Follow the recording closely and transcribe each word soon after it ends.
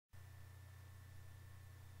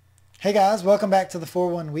Hey guys, welcome back to the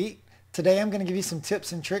 4-1 Week. Today I'm going to give you some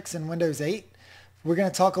tips and tricks in Windows 8. We're going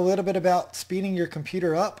to talk a little bit about speeding your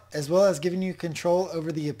computer up as well as giving you control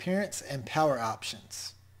over the appearance and power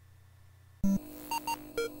options.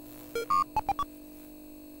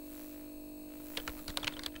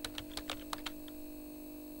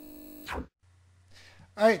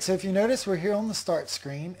 Alright, so if you notice we're here on the start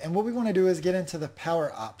screen and what we want to do is get into the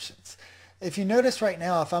power options. If you notice right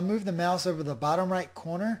now, if I move the mouse over the bottom right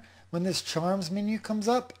corner, when this Charms menu comes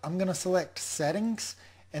up, I'm going to select Settings,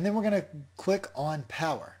 and then we're going to click on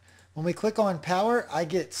Power. When we click on Power, I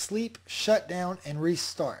get Sleep, Shutdown, and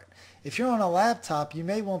Restart. If you're on a laptop, you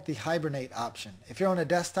may want the Hibernate option. If you're on a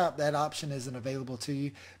desktop, that option isn't available to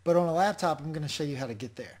you, but on a laptop, I'm going to show you how to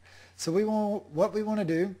get there. So what we want to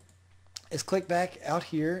do is click back out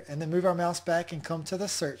here and then move our mouse back and come to the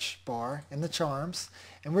search bar in the Charms,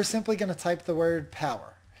 and we're simply going to type the word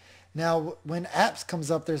Power. Now when Apps comes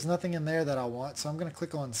up, there's nothing in there that I want, so I'm going to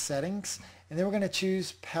click on Settings, and then we're going to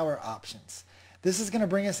choose Power Options. This is going to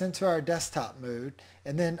bring us into our desktop mode,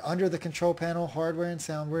 and then under the control panel, hardware and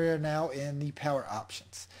sound, we're now in the power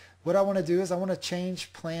options. What I want to do is I want to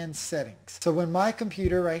change plan settings. So when my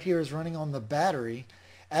computer right here is running on the battery,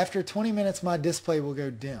 after 20 minutes my display will go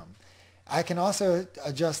dim. I can also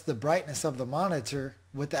adjust the brightness of the monitor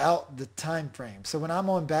without the time frame. So when I'm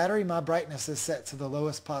on battery, my brightness is set to the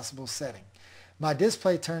lowest possible setting. My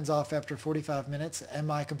display turns off after 45 minutes and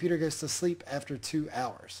my computer goes to sleep after 2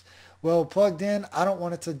 hours. Well, plugged in, I don't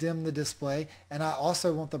want it to dim the display, and I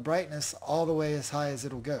also want the brightness all the way as high as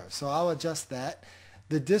it'll go. So I'll adjust that.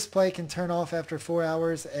 The display can turn off after 4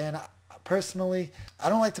 hours, and personally, I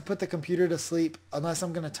don't like to put the computer to sleep unless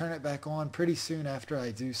I'm going to turn it back on pretty soon after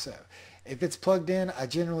I do so. If it's plugged in, I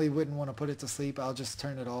generally wouldn't want to put it to sleep. I'll just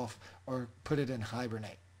turn it off or put it in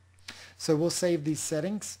hibernate. So we'll save these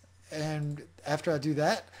settings, and after I do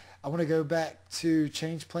that, I want to go back to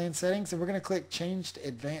change plan settings, and we're going to click changed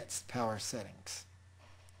advanced power settings.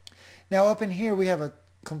 Now up in here we have a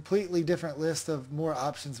completely different list of more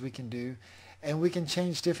options we can do, and we can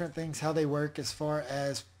change different things how they work as far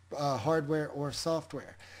as hardware or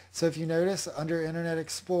software. So if you notice under Internet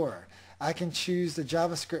Explorer, I can choose the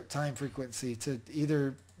JavaScript time frequency to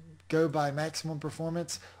either go by maximum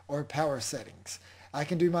performance or power settings. I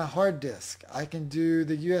can do my hard disk. I can do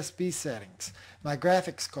the USB settings, my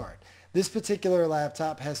graphics card. This particular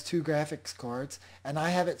laptop has 2 graphics cards, and I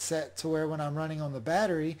have it set to where when I'm running on the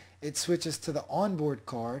battery, it switches to the onboard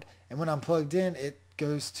card, and when I'm plugged in, it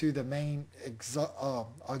goes to the main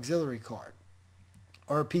auxiliary card,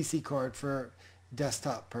 or a PC card for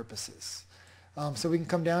desktop purposes. So we can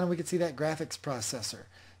come down and we can see that graphics processor.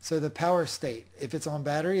 So the power state, if it's on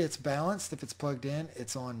battery, it's balanced. If it's plugged in,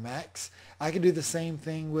 it's on max. I can do the same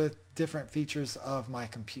thing with different features of my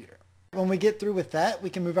computer. When we get through with that, we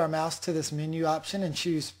can move our mouse to this menu option and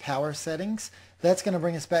choose power settings. That's going to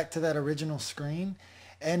bring us back to that original screen.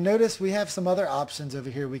 And notice we have some other options over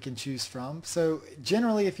here we can choose from. So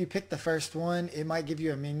generally, if you pick the first one, it might give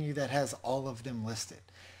you a menu that has all of them listed.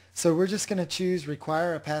 So we're just going to choose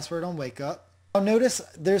require a password on wake up. Now notice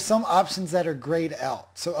there's some options that are grayed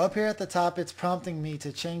out. So up here at the top, it's prompting me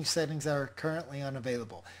to change settings that are currently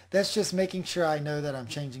unavailable. That's just making sure I know that I'm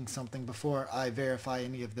changing something before I verify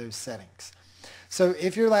any of those settings. So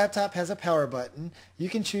if your laptop has a power button, you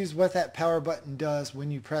can choose what that power button does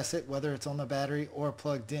when you press it, whether it's on the battery or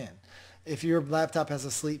plugged in. If your laptop has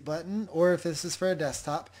a sleep button, or if this is for a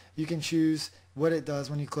desktop, you can choose what it does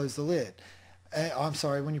when you close the lid.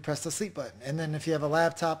 When you press the sleep button. And then if you have a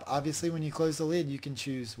laptop, obviously when you close the lid, you can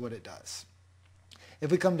choose what it does. If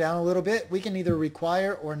we come down a little bit, we can either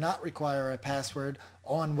require or not require a password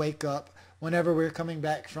on wake up whenever we're coming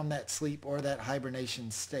back from that sleep or that hibernation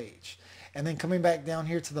stage. And then coming back down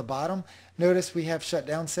here to the bottom, notice we have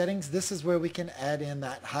shutdown settings. This is where we can add in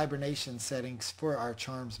that hibernation settings for our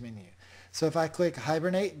Charms menu. So if I click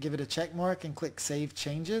hibernate, give it a check mark, and click save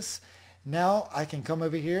changes, now I can come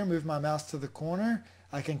over here, move my mouse to the corner,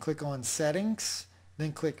 I can click on settings,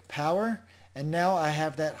 then click power, and now I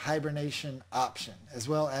have that hibernation option as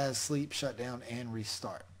well as sleep, shutdown, and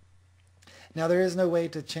restart. Now there is no way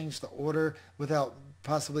to change the order without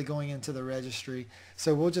possibly going into the registry,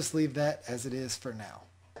 so we'll just leave that as it is for now.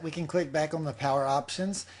 We can click back on the power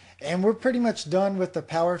options, and we're pretty much done with the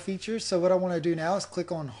power features. So what I want to do now is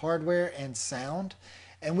click on hardware and sound.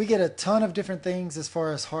 And we get a ton of different things as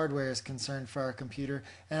far as hardware is concerned for our computer,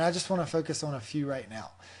 and I just want to focus on a few right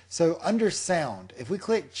now. So under sound, if we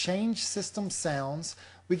click change system sounds,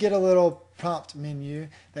 we get a little prompt menu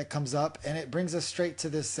that comes up, and it brings us straight to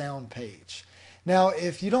this sound page. Now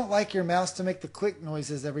if you don't like your mouse to make the click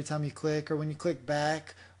noises every time you click, or when you click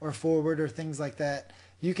back or forward or things like that,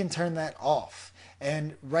 you can turn that off.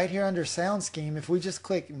 And right here under sound scheme, if we just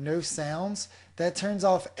click no sounds, that turns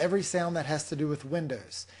off every sound that has to do with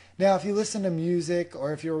Windows. Now, if you listen to music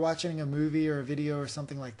or if you're watching a movie or a video or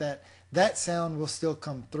something like that, that sound will still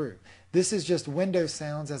come through. This is just Windows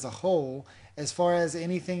sounds as a whole, as far as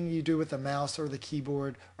anything you do with the mouse or the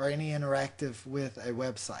keyboard or any interactive with a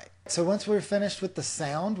website. So once we're finished with the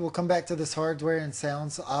sound, we'll come back to this hardware and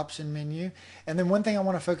sounds option menu. And then one thing I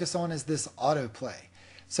want to focus on is this autoplay.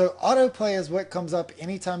 So autoplay is what comes up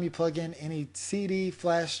anytime you plug in any CD,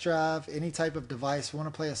 flash drive, any type of device, want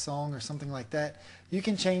to play a song or something like that, you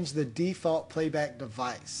can change the default playback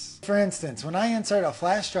device. For instance, when I insert a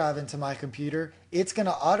flash drive into my computer, it's going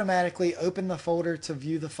to automatically open the folder to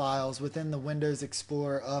view the files within the Windows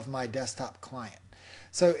Explorer of my desktop client.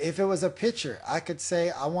 So if it was a picture, I could say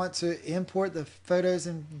I want to import the photos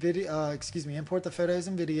and import the photos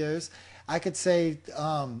and videos. I could say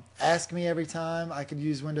ask me every time. I could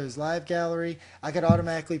use Windows Live Gallery. I could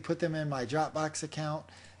automatically put them in my Dropbox account,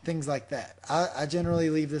 things like that. I generally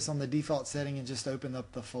leave this on the default setting and just open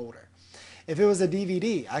up the folder. If it was a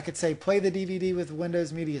DVD, I could say play the DVD with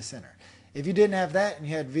Windows Media Center. If you didn't have that and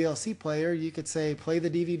you had VLC player, you could say play the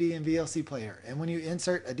DVD in VLC player. And when you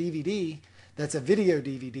insert a DVD, that's a video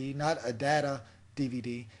DVD, not a data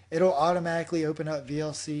DVD, it'll automatically open up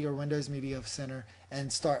VLC or Windows Media Center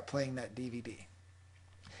and start playing that DVD.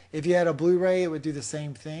 If you had a Blu-ray, it would do the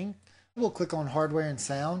same thing. We'll click on hardware and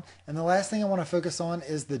sound, and the last thing I want to focus on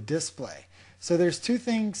is the display. So there's two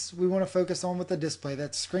things we want to focus on with the display.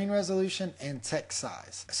 That's screen resolution and text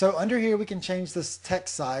size. So under here we can change this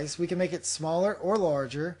text size. We can make it smaller or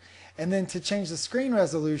larger. And then to change the screen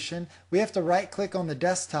resolution, we have to right click on the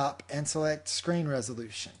desktop and select screen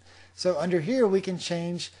resolution. So under here we can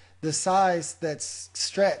change the size that's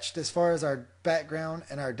stretched as far as our background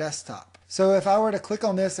and our desktop. So if I were to click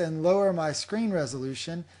on this and lower my screen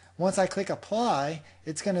resolution, once I click apply,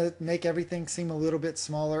 it's going to make everything seem a little bit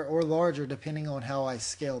smaller or larger depending on how I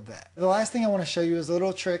scaled that. The last thing I want to show you is a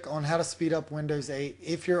little trick on how to speed up Windows 8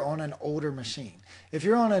 if you're on an older machine. If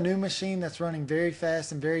you're on a new machine that's running very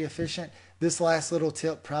fast and very efficient, this last little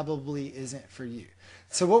tip probably isn't for you.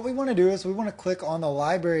 So what we want to do is we want to click on the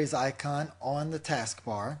libraries icon on the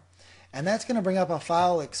taskbar, and that's going to bring up a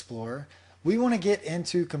file explorer. We want to get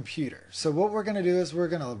into computer. So what we're going to do is we're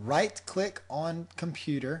going to right click on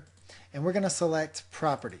computer and we're going to select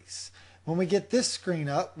properties. When we get this screen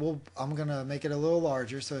up, I'm going to make it a little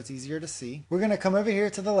larger so it's easier to see. We're going to come over here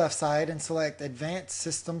to the left side and select advanced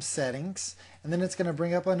system settings, and then it's going to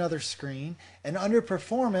bring up another screen, and under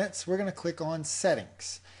performance we're going to click on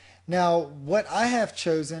settings. Now what I have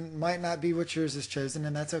chosen might not be what yours is chosen,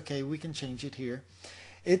 and that's okay, we can change it here.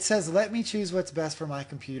 It says let me choose what's best for my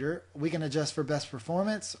computer. We can adjust for best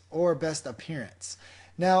performance or best appearance.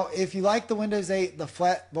 Now if you like the Windows 8, the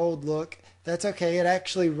flat bold look, that's okay. It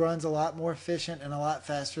actually runs a lot more efficient and a lot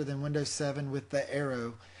faster than Windows 7 with the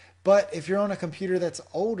arrow. But if you're on a computer that's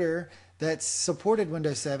older, that's supported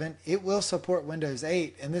Windows 7, it will support Windows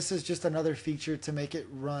 8, and this is just another feature to make it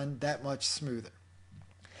run that much smoother.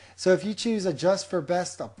 So if you choose adjust for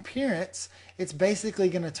best appearance, it's basically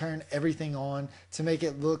going to turn everything on to make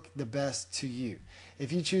it look the best to you.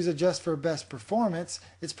 If you choose adjust for best performance,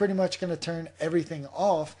 it's pretty much going to turn everything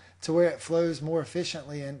off to where it flows more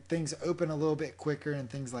efficiently and things open a little bit quicker and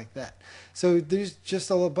things like that. So there's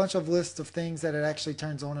just a bunch of lists of things that it actually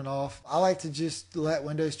turns on and off. I like to just let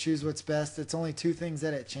Windows choose what's best. It's only two things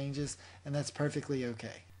that it changes, and that's perfectly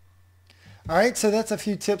okay. Alright, so that's a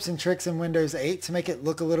few tips and tricks in Windows 8 to make it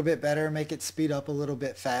look a little bit better, make it speed up a little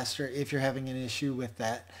bit faster if you're having an issue with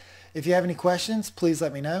that. If you have any questions, please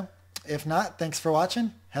let me know. If not, thanks for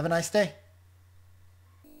watching. Have a nice day.